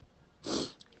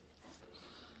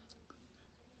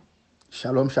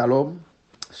Shalom, shalom.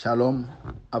 Shalom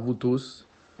à vous tous,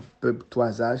 peuple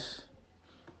 3H,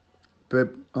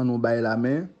 peuple en nous baille la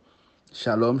main.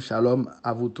 Shalom, shalom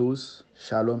à vous tous.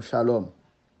 Shalom, shalom.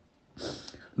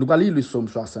 Nous allons lire le psaume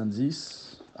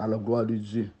 70 à la gloire de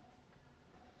Dieu.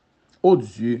 Ô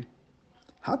Dieu,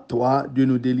 à toi de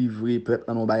nous délivrer, peuple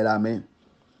en nous baille la main.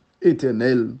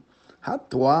 Éternel, à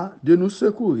toi de nous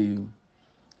secourir.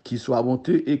 Qui soient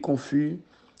honteux et confus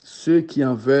ceux qui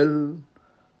en veulent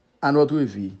à notre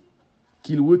vie.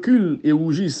 Qu'ils reculent et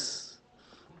rougissent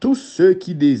tous ceux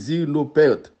qui désirent nos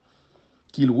pertes,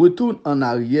 qu'ils retournent en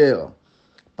arrière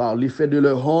par l'effet de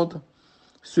leur honte,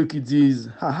 ceux qui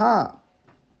disent « Ha ha !»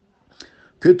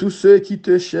 Que tous ceux qui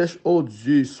te cherchent, ô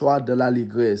Dieu, soient dans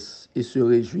l'allégresse et se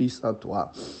réjouissent en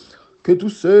toi. Que tous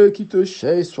ceux qui te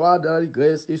cherchent soient dans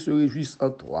l'allégresse et se réjouissent en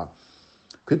toi.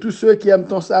 Que tous ceux qui aiment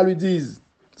ton salut disent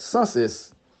sans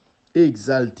cesse «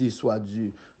 Exalté soit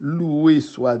Dieu, loué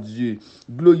soit Dieu,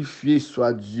 glorifié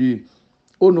soit Dieu,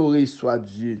 honoré soit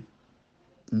Dieu. »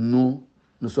 Nous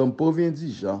sommes pauvres et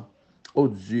indigents. Ô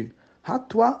Dieu, à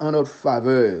toi en notre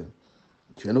faveur.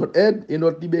 Tu es notre aide et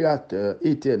notre libérateur.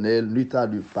 Éternel, ne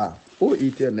tarde pas. Ô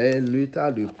Éternel, ne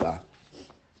tarde pas.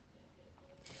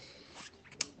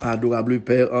 Adorable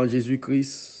Père en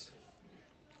Jésus-Christ,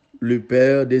 le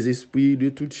Père des esprits de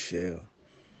toute chair,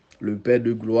 le Père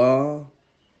de gloire,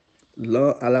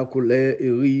 lent à la colère et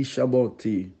riche en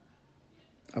bonté.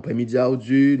 Après-midi, ô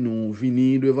Dieu, nous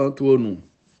venons devant toi, nous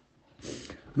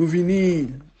venons,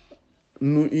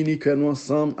 nous unis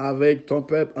ensemble avec ton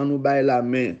peuple en nous bailler la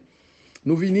main.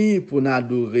 Nous venons pour nous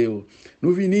adorer,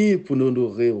 nous venons pour nous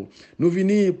honorer, nous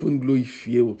venons pour nous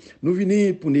glorifier, nous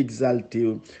venons pour nous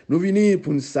exalter, nous venons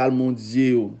pour nous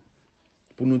salmodier,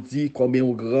 pour nous dire combien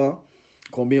on grand,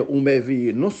 combien on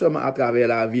merveilleux, non seulement à travers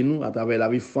la vie, nous, à travers la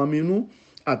vie famille, nous,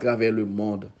 à travers le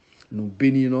monde. Nous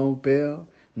bénissons, Père,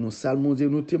 nous salmodions,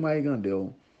 nous témoignons grandeur.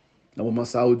 Dans le moment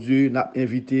ça, Dieu, nous avons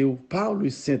invité par le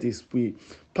Saint-Esprit,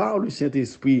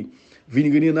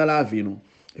 venir régner dans la vie, nous.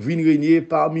 Viens régner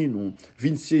parmi nous,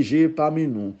 viens siéger parmi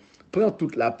nous. Prends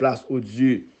toute la place, ô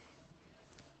Dieu.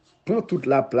 Prends toute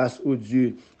la place, ô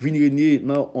Dieu. Viens régner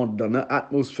dans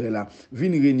l'atmosphère là.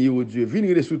 Viens régner, ô Dieu. Viens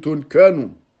régner sous ton cœur,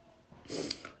 nous.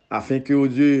 Afin que, ô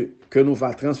Dieu, que nous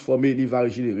va transformer, il va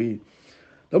régénérer.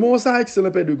 Dans le moment ça,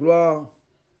 excellent Père de gloire,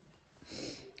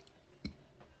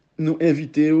 nous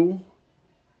invitons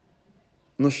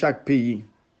dans chaque pays.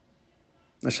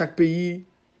 Dans chaque pays,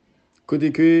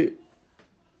 côté que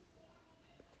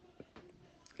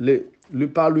le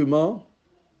Parlement,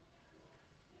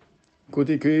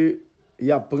 côté que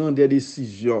il a prend des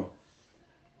décisions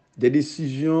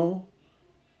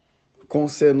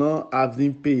concernant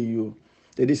l'avenir pays,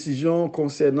 des décisions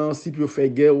concernant si peut faire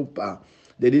guerre ou pas,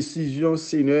 des décisions,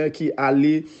 Seigneur, qui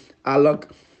allaient à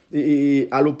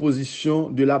l'opposition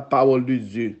de la parole de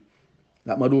Dieu.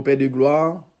 La demande au Père de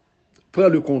gloire, prends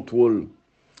le contrôle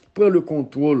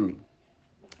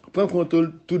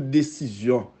toute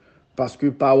décision. Parce que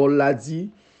parole l'a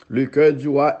dit, le cœur du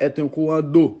roi est un courant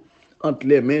d'eau entre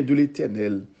les mains de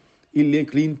l'Éternel. Il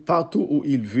l'incline partout où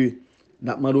il veut.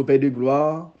 Nous demandons au Père de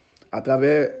gloire, à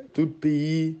travers tout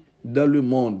pays dans le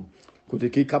monde, côté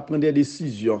qui prend des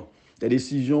décisions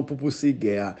pour pousser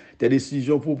guerre, des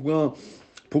décisions pour prendre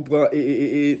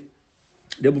des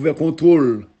mauvais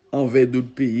contrôles envers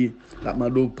d'autres pays. Nous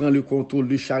demandons prendre le contrôle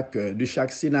de chaque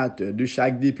sénateur, de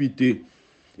chaque député,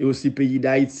 et aussi pays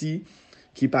d'Haïti,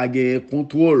 qui pas gagné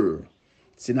contrôle,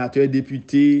 sénateur,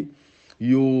 député,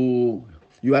 yo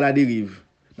à la dérive.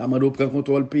 La mando prend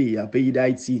contrôle pays, le pays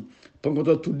d'Haïti, prend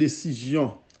contrôle toute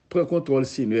décision, prend contrôle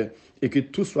Seigneur, et que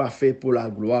tout soit fait pour la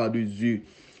gloire de Dieu.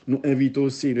 Nous invitons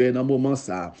Seigneur dans le moment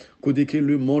ça, côté que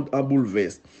le monde en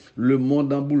bouleverse,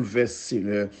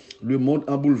 Seigneur, le monde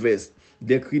en bouleverse,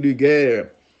 des cris de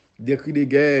guerre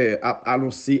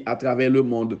annoncés à travers le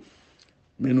monde.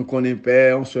 Mais nous connaissons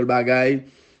Père, un seul bagaille,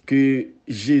 que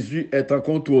Jésus est en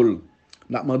contrôle.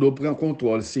 Nous demandons prendre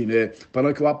contrôle, Seigneur.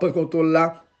 Pendant que vous prenez contrôle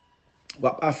là, vous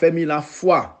affermir la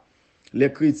foi.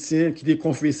 Les chrétiens qui ont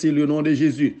confessé le nom de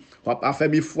Jésus, vous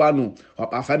affermir foi nous, vous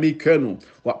affermir cœur nous,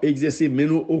 vous exercer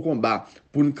nous au combat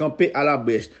pour nous camper à la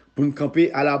brèche, pour nous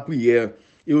camper à la prière.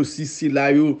 Et aussi, si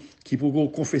là, qui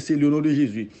pour confesser le nom de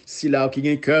Jésus, si là, qui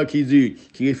a un cœur qui dit,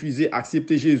 qui refuse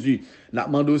d'accepter Jésus, nous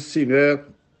demandons, Seigneur,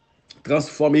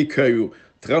 transformer cœur,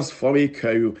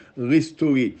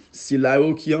 restaurer. Si là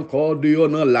qui encore dehors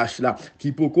dans lâche là,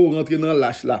 qui peut rentrer dans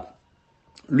lâche là.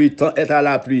 Le temps est à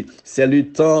la pluie. C'est le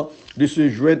temps de se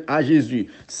joindre à Jésus.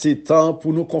 C'est temps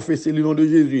pour nous confesser le nom de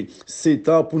Jésus. C'est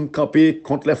temps pour nous camper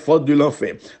contre les forces de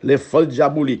l'enfer, les forces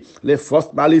diaboliques, les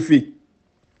forces maléfiques.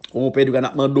 On Père de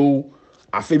Ganapmando,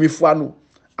 affermi foi nous,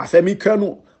 affermi cœur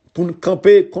nous pour nous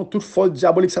camper contre toute force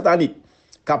diabolique satanique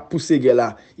qui a poussé guerre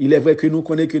là. Il est vrai que nous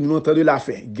connaissons que nous entendons la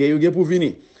fin. Guerre pour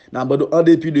venir. En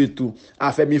dépit de tout,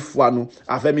 affermi foi nous,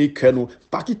 affermi cœur nous,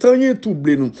 pas qui tant rien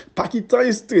troubler nous, pas qui tant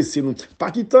rien stresser nous, pas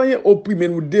qui tant rien opprimer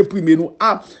nous, déprimer nous,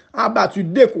 abattu,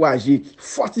 décourager,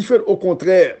 fortifier au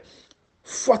contraire.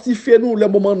 Fortifiez-nous le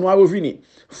moment noir au vini.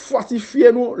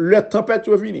 Fortifiez-nous le tempête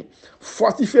au vini.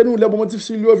 Fortifiez-nous le moment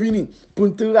difficile au vini pour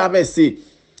nous traverser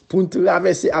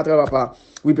à travers pas.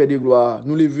 Oui, Père de gloire,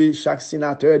 nous lever chaque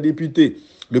sénateur, député,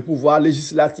 le pouvoir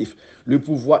législatif, le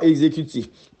pouvoir exécutif,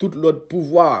 tout l'autre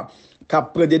pouvoir qui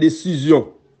prend des décisions.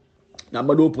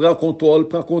 Nous prend contrôle.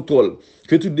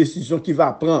 Que toute décision qui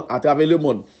va prendre à travers le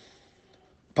monde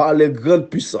par les grandes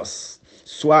puissances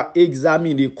soit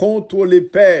examinée, contrôlée,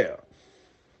 Père.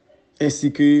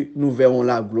 Ainsi que nous verrons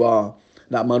la gloire.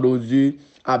 La main de Dieu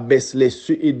abaisse les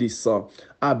cieux et descend.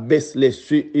 Abaisse les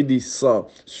cieux et descend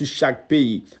sur chaque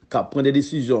pays qui prend des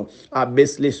décisions.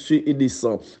 Abaisse les cieux et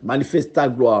descend. Manifeste ta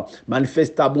gloire,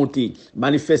 manifeste ta bonté,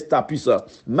 manifeste ta puissance.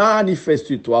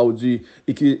 Manifeste-toi, oh Dieu,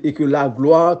 et que la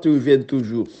gloire te revienne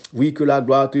toujours. Oui, que la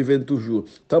gloire te revienne toujours.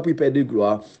 Tant pis, Père de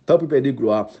gloire,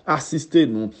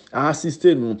 assistez-nous.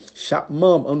 Chaque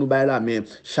membre en nous bat la main.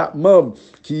 Chaque membre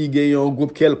qui gagne un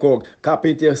groupe quelconque, qui a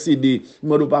intercédé,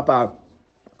 mon papa,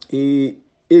 et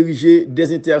ériger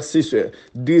des intercesseurs,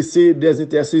 dresser des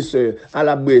intercesseurs à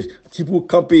la brèche, qui pour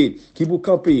camper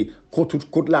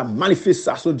contre la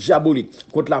manifestation diabolique,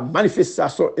 contre la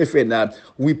manifestation infernale.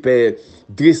 Oui, Père,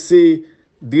 dresser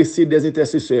des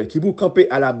intercesseurs qui pour camper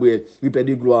à la brèche. Oui, Père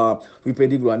de gloire, nous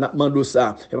demandons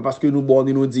ça. Et pas parce que nous bon,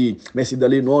 nous dit, mais c'est dans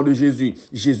le nom de Jésus.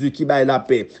 Jésus qui baille la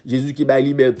paix, Jésus qui baille la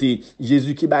liberté,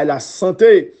 Jésus qui baille la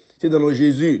santé. C'est dans le nom de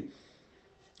Jésus,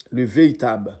 le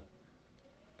véritable,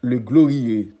 le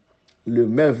glorieux, le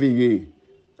merveilleux,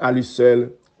 à lui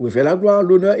seul, révèle la gloire,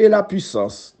 l'honneur et la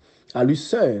puissance. À lui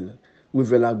seul,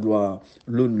 révèle la gloire,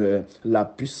 l'honneur, la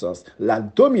puissance, la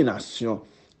domination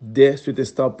dès cet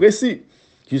instant précis,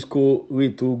 jusqu'au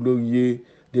retour glorieux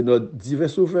de notre divin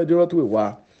sauveur, de notre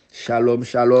roi. Shalom,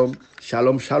 shalom,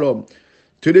 shalom, shalom.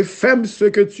 Te déferme ce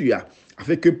que tu as,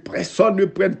 afin que personne ne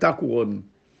prenne ta couronne.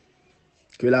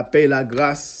 Que la paix et la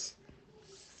grâce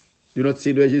de notre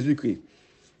Seigneur Jésus-Christ,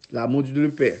 l'amour du Dieu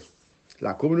le Père,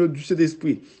 la communauté du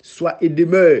Saint-Esprit soit et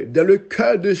demeure dans le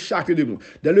cœur de chaque de nous,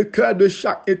 dans le cœur de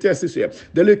chaque intercesseur,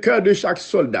 dans le cœur de chaque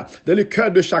soldat, dans le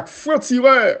cœur de chaque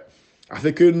franc-tireur,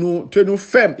 afin que nous tenons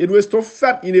fermes et nous restons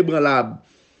fermes, inébranlables.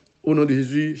 Au nom de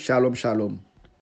Jésus, shalom, shalom.